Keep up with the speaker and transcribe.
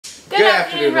Good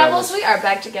afternoon, Rebels. We are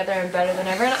back together and better than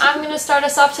ever. And I'm going to start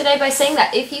us off today by saying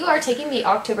that if you are taking the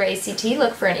October ACT,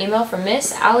 look for an email from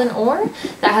Miss Allen Orr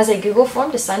that has a Google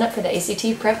form to sign up for the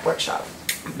ACT Prep Workshop.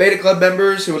 Beta Club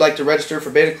members who would like to register for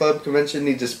Beta Club Convention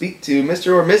need to speak to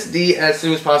Mr. or Miss D as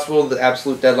soon as possible. The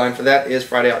absolute deadline for that is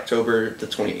Friday, October the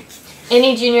 28th.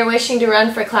 Any junior wishing to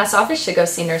run for class office should go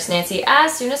see Nurse Nancy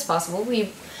as soon as possible.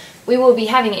 We will be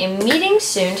having a meeting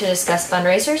soon to discuss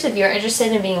fundraisers. If you're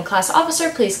interested in being a class officer,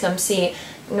 please come see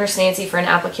Nurse Nancy for an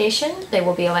application. They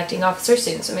will be electing officers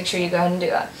soon, so make sure you go ahead and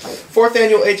do that. 4th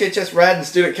Annual HHS Rad and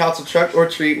Student Council Truck or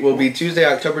Treat will be Tuesday,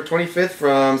 October 25th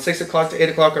from 6 o'clock to 8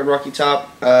 o'clock on Rocky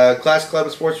Top. Class, club,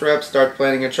 and sports reps start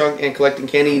planning a trunk and collecting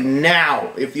candy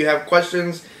now. If you have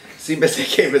questions, see Miss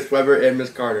A.K., Miss Weber, and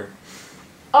Miss Carter.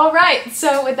 All right,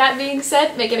 so with that being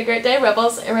said, make it a great day,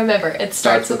 Rebels, and remember, it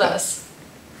starts with us.